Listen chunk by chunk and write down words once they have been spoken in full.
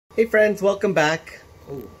Hey friends, welcome back.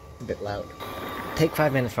 Ooh, a bit loud. Take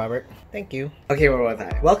 5 minutes, Robert. Thank you. Okay, where was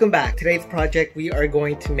I? Welcome back. Today's project, we are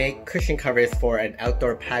going to make cushion covers for an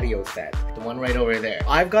outdoor patio set. The one right over there.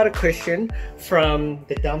 I've got a cushion from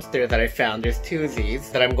the dumpster that I found. There's 2 of these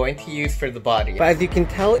that I'm going to use for the body. But as you can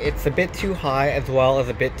tell, it's a bit too high as well as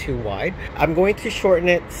a bit too wide. I'm going to shorten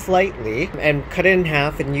it slightly and cut it in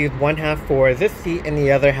half and use one half for this seat and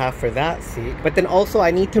the other half for that seat. But then also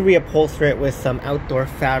I need to reupholster it with some outdoor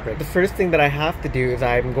fabric. The first thing that I have to do is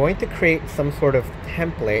I'm going to create some sort of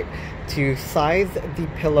template to size the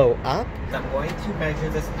pillow up. I'm going to measure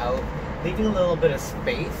this out, leaving a little bit of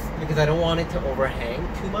space because I don't want it to overhang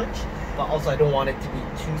too much, but also I don't want it to be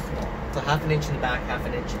too small. So half an inch in the back, half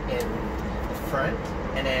an inch in the front,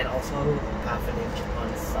 and then also half an inch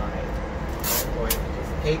on the side. I'm going to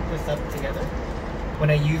just tape this up together. When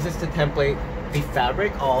I use this to template the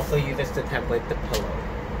fabric, I'll also use this to template the pillow.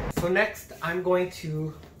 So next, I'm going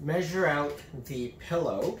to measure out the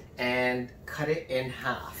pillow and cut it in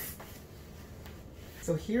half.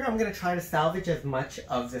 So here I'm going to try to salvage as much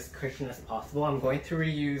of this cushion as possible. I'm going to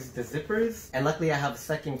reuse the zippers, and luckily I have a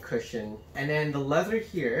second cushion. And then the leather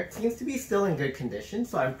here seems to be still in good condition,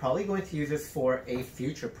 so I'm probably going to use this for a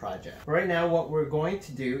future project. Right now what we're going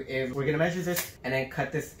to do is we're going to measure this and then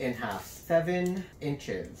cut this in half. 7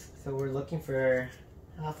 inches. So we're looking for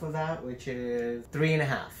half of that, which is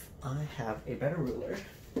 3.5. I have a better ruler.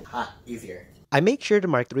 Easier. I make sure to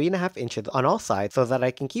mark 3.5 inches on all sides so that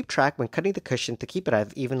I can keep track when cutting the cushion to keep it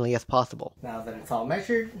as evenly as possible. Now that it's all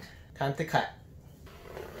measured, time to cut.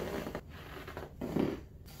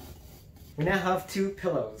 We now have 2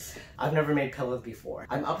 pillows. I've never made pillows before.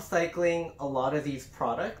 I'm upcycling a lot of these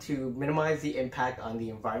products to minimize the impact on the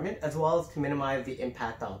environment as well as to minimize the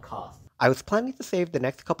impact on cost. I was planning to save the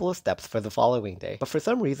next couple of steps for the following day, but for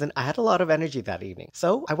some reason I had a lot of energy that evening.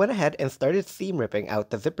 So I went ahead and started seam ripping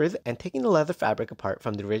out the zippers and taking the leather fabric apart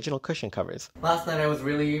from the original cushion covers. Last night I was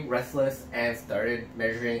really restless and started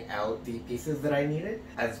measuring out the pieces that I needed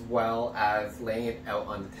as well as laying it out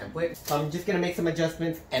on the template. So I'm just gonna make some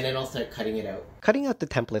adjustments and then I'll start cutting it out. Cutting out the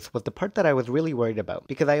templates was the part that I was really worried about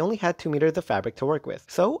because I only had 2 meters of fabric to work with.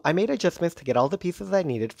 So I made adjustments to get all the pieces I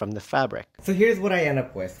needed from the fabric. So here's what I end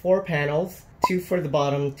up with. 4 panels, 2 for the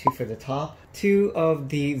bottom, 2 for the top, 2 of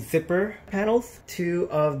the zipper panels, 2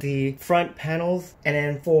 of the front panels, and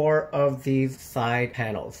then 4 of these side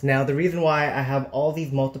panels. Now the reason why I have all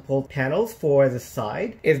these multiple panels for the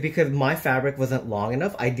side is because my fabric wasn't long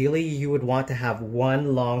enough. Ideally you would want to have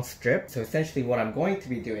one long strip. So essentially what I'm going to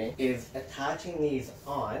be doing is attaching these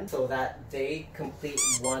on so that they complete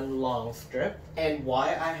one long strip. And why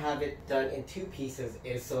I have it done in 2 pieces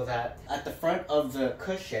is so that at the front of the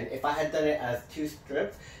cushion, if I had done it as 2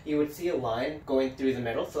 strips, you would see a line going through the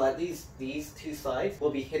middle, so at least these 2 sides will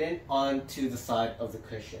be hidden onto the side of the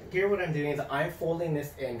cushion. Here what I'm doing is I'm folding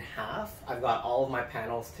this in half. I've got all of my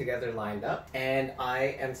panels together lined up, and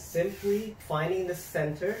I am simply finding the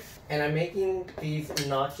center, and I'm making these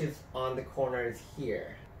notches on the corners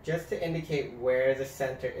here, just to indicate where the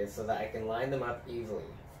center is so that I can line them up easily.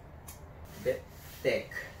 A bit thick,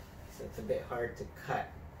 so it's a bit hard to cut,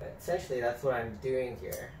 but essentially that's what I'm doing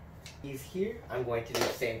here. These here, I'm going to do the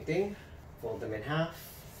same thing. Fold them in half,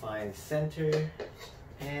 find center,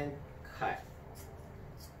 and cut.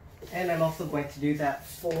 And I'm also going to do that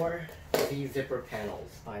for the zipper panels.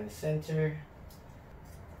 Find the center.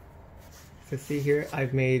 So see here,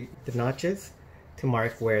 I've made the notches to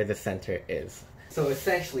mark where the center is. So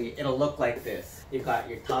essentially, it'll look like this. You've got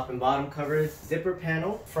your top and bottom covers, zipper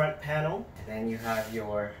panel, front panel, and then you have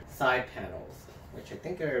your side panels, which I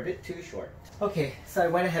think are a bit too short. Okay, so I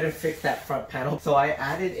went ahead and fixed that front panel. So I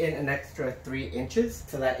added in an extra 3 inches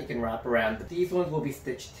so that it can wrap around. These ones will be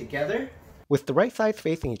stitched together with the right sides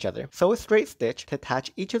facing each other. Sew a straight stitch to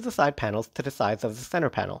attach each of the side panels to the sides of the center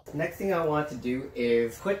panel. Next thing I want to do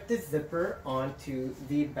is put the zipper onto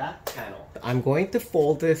the back panel. I'm going to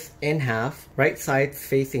fold this in half, right sides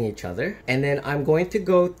facing each other, and then I'm going to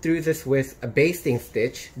go through this with a basting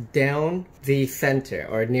stitch down the center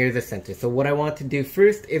or near the center. So what I want to do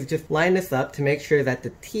first is just line this up to make sure that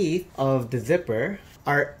the teeth of the zipper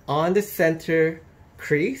are on the center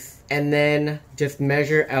crease, and then just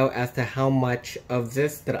measure out as to how much of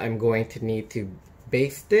this that I'm going to need to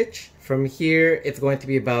base stitch. From here, it's going to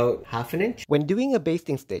be about 1/2 inch. When doing a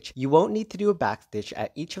basting stitch, you won't need to do a back stitch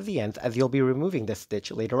at each of the ends as you'll be removing this stitch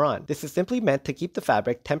later on. This is simply meant to keep the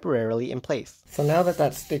fabric temporarily in place. So now that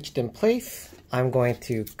that's stitched in place, I'm going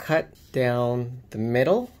to cut down the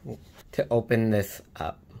middle to open this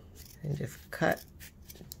up. And just cut.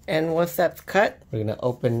 And once that's cut, we're going to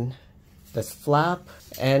open this flap,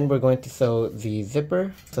 and we're going to sew the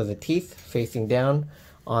zipper, so the teeth facing down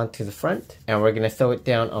onto the front, and we're going to sew it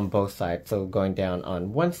down on both sides. So going down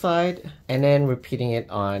on one side and then repeating it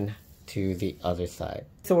on to the other side.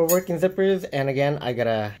 So we're working zippers, and again I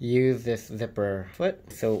gotta use this zipper foot.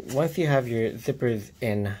 So once you have your zippers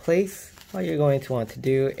in place, all you're going to want to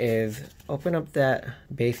do is open up that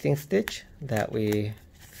basting stitch that we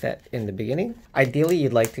set in the beginning. Ideally,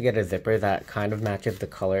 you'd like to get a zipper that kind of matches the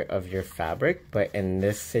color of your fabric, but in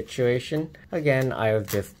this situation, again, I was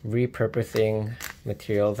just repurposing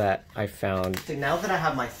material that I found. So now that I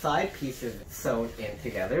have my side pieces sewn in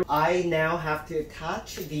together, I now have to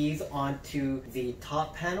attach these onto the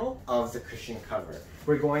top panel of the cushion cover.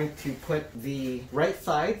 We're going to put the right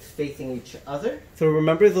sides facing each other. So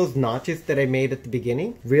remember those notches that I made at the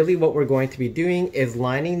beginning? Really what we're going to be doing is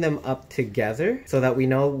lining them up together so that we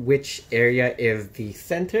know which area is the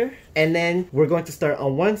center. And then we're going to start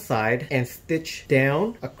on one side and stitch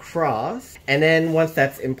down across. And then once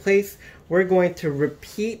that's in place, we're going to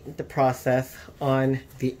repeat the process on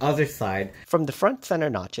the other side. From the front center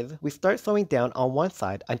notches, we start sewing down on one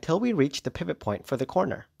side until we reach the pivot point for the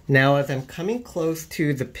corner. Now, as I'm coming close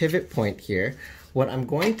to the pivot point here, what I'm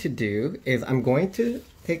going to do is I'm going to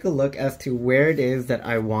take a look as to where it is that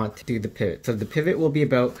I want to do the pivot. So the pivot will be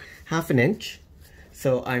about 1/2 inch.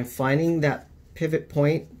 So I'm finding that pivot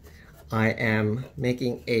point. I am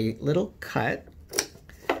making a little cut,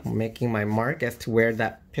 making my mark as to where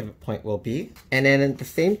that pivot point will be. And then at the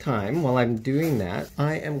same time, while I'm doing that,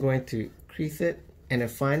 I am going to crease it and then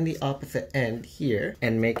find the opposite end here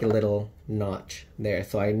and make a little notch there.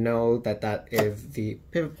 So I know that that is the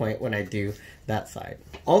pivot point when I do that side.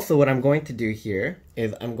 Also, what I'm going to do here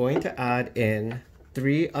is I'm going to add in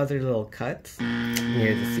 3 other little cuts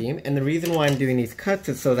near the seam. And the reason why I'm doing these cuts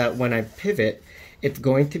is so that when I pivot, it's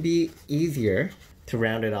going to be easier to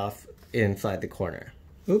round it off inside the corner.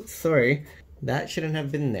 Oops, sorry. That shouldn't have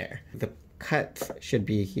been there. The cuts should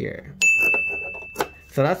be here.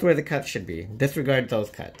 So that's where the cuts should be. Disregard those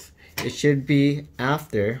cuts. It should be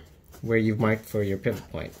after where you've marked for your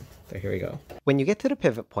pivot point. So here we go. When you get to the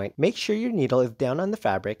pivot point, make sure your needle is down on the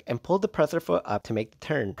fabric and pull the presser foot up to make the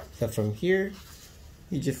turn. So from here,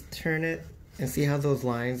 you just turn it and see how those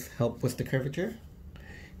lines help with the curvature?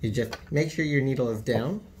 You just make sure your needle is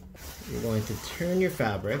down. You're going to turn your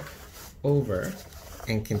fabric over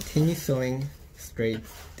and continue sewing straight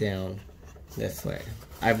down this way.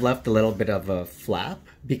 I've left a little bit of a flap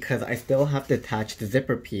because I still have to attach the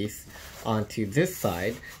zipper piece onto this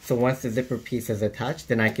side. So once the zipper piece is attached,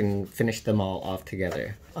 then I can finish them all off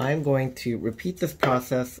together. I'm going to repeat this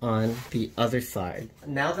process on the other side.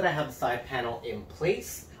 Now that I have the side panel in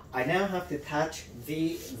place, I now have to attach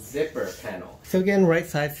the zipper panel. So again, right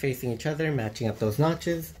sides facing each other, matching up those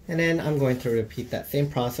notches. And then I'm going to repeat that same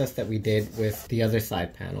process that we did with the other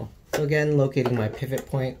side panel. So again, locating my pivot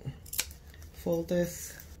point, fold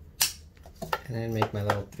this, and then make my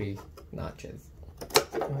little 3 notches.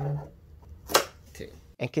 1, 2.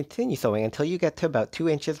 And continue sewing until you get to about 2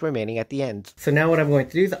 inches remaining at the end. So now what I'm going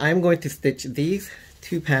to do is I'm going to stitch these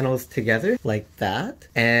 2 panels together like that,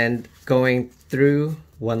 and going through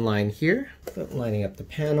one line here. So lining up the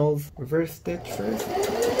panels, reverse stitch first,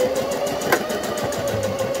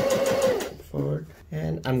 forward,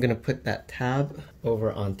 and I'm going to put that tab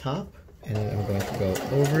over on top, and then I'm going to go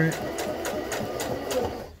over it.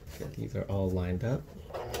 These are all lined up.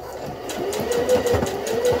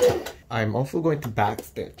 I'm also going to back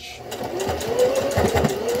stitch.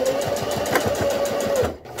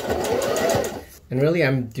 And really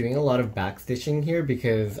I'm doing a lot of back stitching here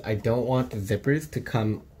because I don't want the zippers to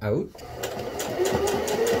come out.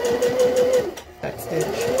 Back stitch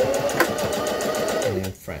and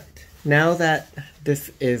then front. Now that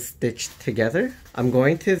this is stitched together, I'm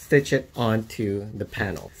going to stitch it onto the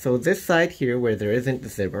panel. So this side here where there isn't the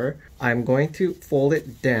zipper, I'm going to fold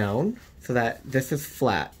it down so that this is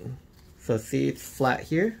flat. So see, it's flat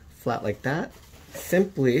here, flat like that.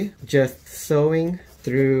 Simply just sewing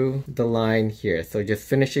through the line here. So just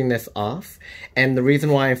finishing this off. And the reason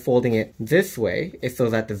why I'm folding it this way is so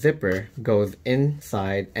that the zipper goes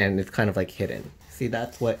inside and it's kind of like hidden. See,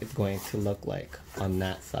 that's what it's going to look like on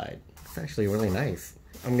that side. It's actually really nice.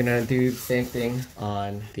 I'm gonna do the same thing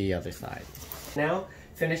on the other side. Now,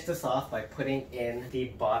 finish this off by putting in the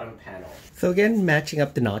bottom panel. So again, matching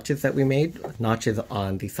up the notches that we made, notches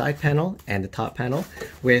on the side panel and the top panel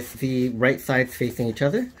with the right sides facing each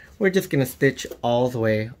other. We're just gonna stitch all the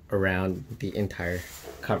way around the entire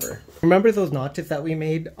cover. Remember those notches that we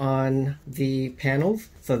made on the panels?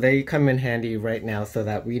 So they come in handy right now so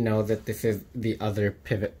that we know that this is the other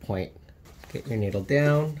pivot point. Get your needle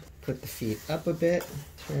down, put the feet up a bit,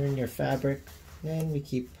 turn your fabric, and we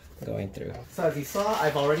keep going through. So as you saw,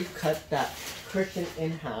 I've already cut that cushion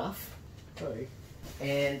in half. Sorry.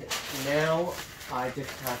 And now I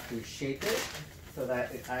just have to shape it so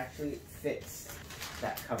that it actually fits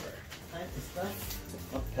that cover. Time to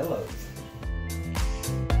stuff of pillows.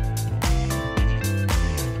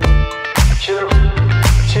 Chill,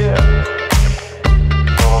 chill,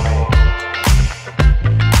 for me.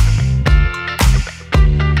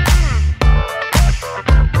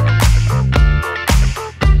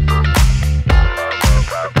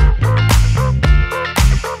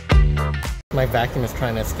 My vacuum is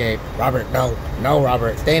trying to escape. Robert, no. No,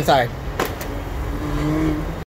 Robert. Stay inside.